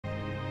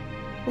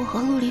我和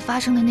陆离发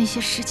生的那些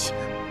事情，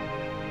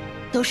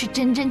都是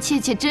真真切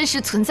切、真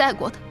实存在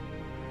过的，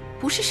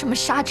不是什么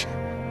沙尘，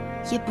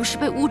也不是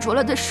被污浊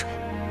了的水。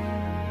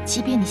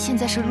即便你现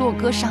在是洛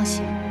哥上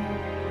仙，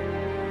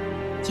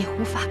也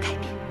无法改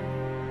变。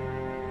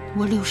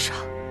我六少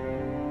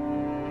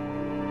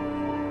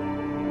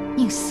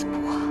宁死不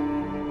活。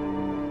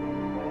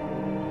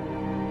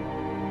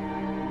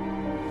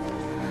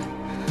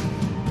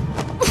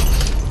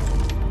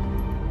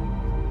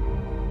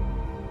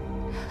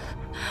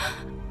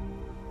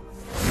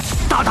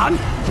大胆！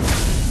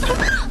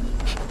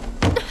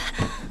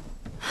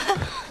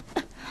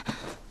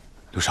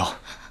刘少，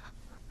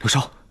刘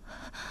少，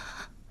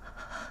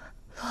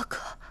洛哥，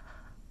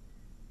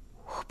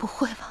我不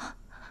会忘，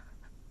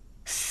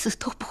死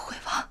都不会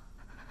忘。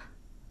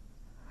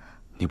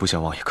你不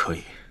想忘也可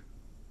以，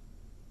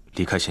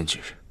离开仙居，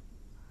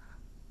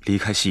离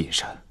开西隐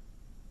山，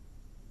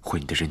回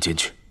你的人间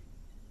去。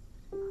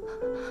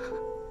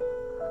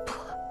不，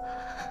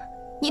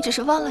你只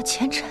是忘了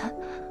前尘。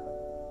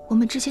我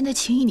们之间的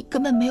情谊你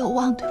根本没有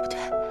忘，对不对？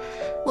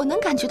我能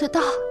感觉得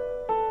到，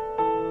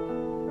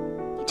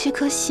你这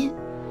颗心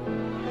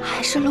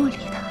还是陆离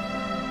的，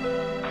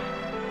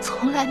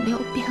从来没有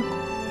变过。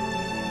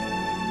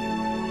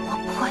我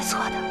不会错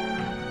的。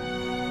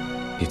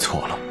你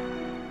错了，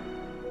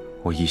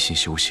我一心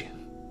修行，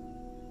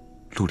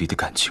陆离的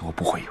感情我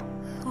不会有。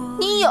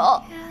你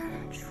有。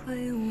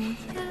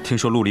听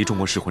说陆离中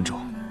过噬魂咒，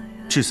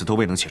至死都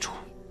未能解除。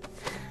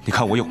你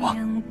看我有吗？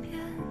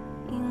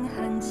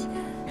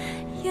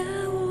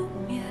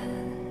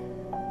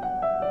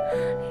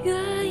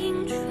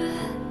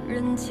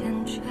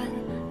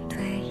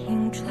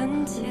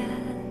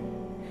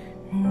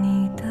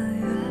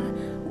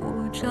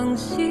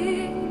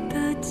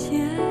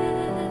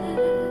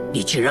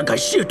你竟然敢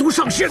亵渎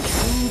上仙！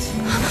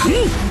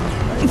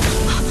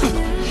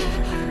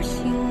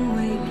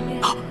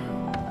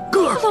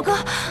哥儿，洛哥，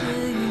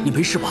你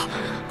没事吧？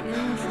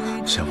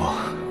仙王，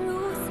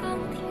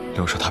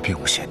六少他并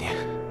无邪念。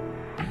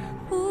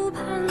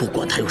不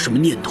管他有什么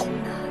念头，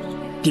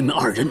你们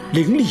二人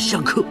灵力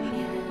相克，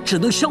只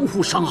能相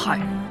互伤害。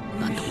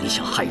难道你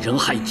想害人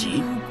害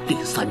己，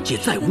令三界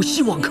再无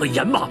希望可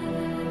言吗？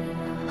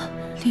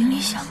灵力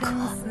相克？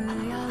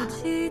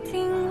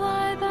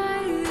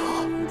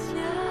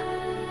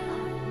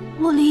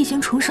不，陆离已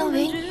经重生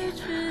为你，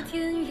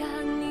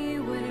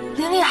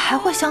灵力还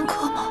会相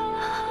克吗？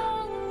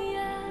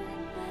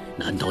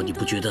难道你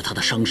不觉得他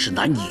的伤势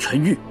难以痊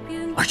愈，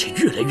而且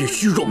越来越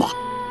虚弱吗？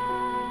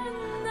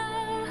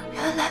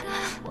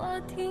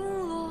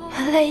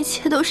原来一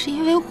切都是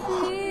因为我。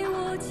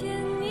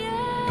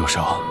六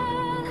少，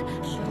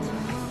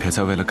别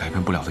再为了改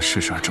变不了的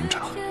事实而挣扎，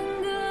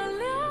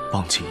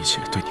忘记一切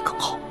对你更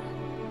好。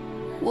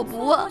我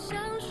不忘，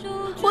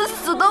我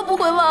死都不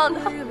会忘的。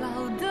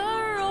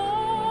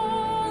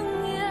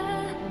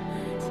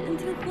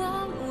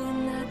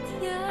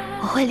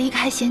我会离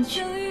开仙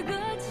居，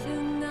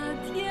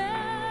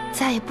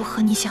再也不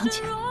和你相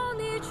见。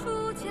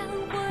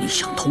你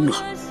想通了？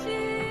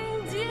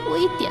我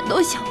一点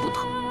都想不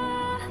通，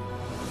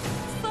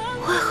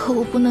为何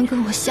我不能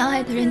跟我相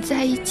爱的人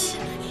在一起？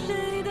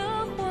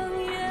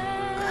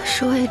可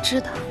是我也知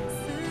道，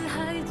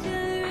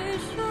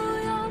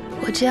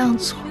我这样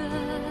做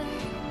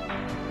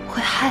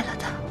会害了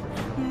他，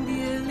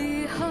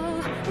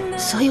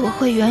所以我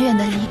会远远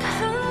的离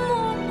开，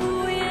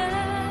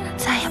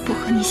再也不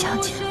和你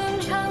相见。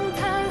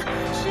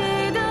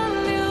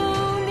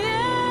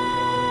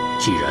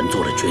既然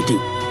做了决定，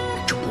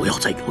就不要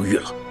再犹豫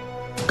了，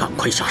赶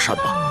快下山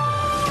吧。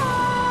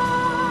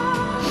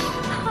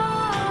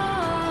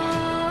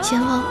仙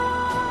翁，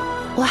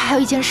我还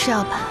有一件事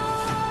要办，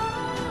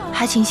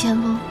还请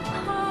仙翁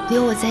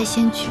留我在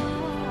仙居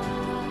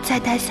再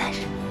待3日。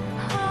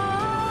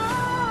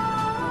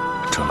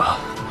准了。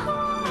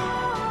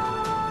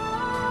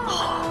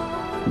好，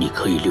你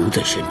可以留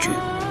在仙居，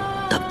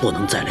但不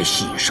能再来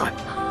西隐山。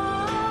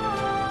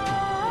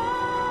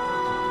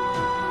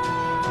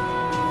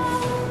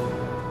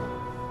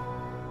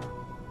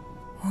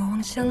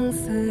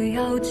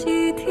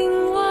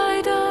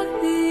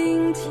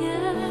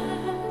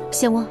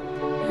仙翁，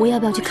我要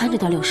不要去看着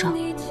点柳少？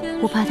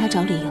我怕他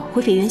找理由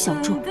回北原小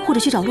住，或者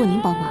去找洛宁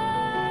帮忙。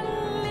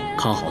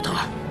看好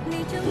他，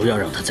不要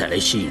让他再来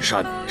西隐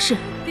山。是。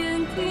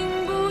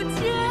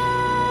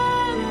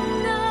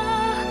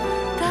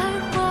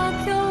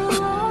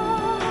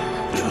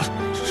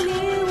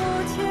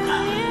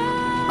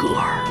歌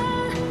儿，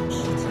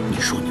你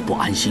说你不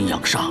安心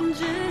养伤，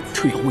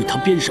却要为他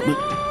编什么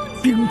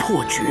冰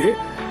魄诀，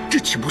这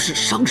岂不是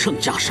伤上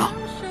加伤？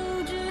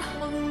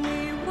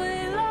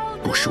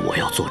不是我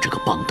要做这个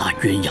棒打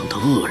鸳鸯的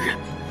恶人，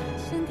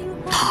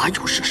他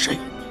又是谁？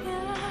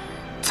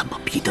怎么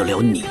比得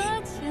了你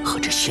和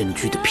这仙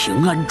居的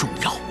平安重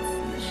要？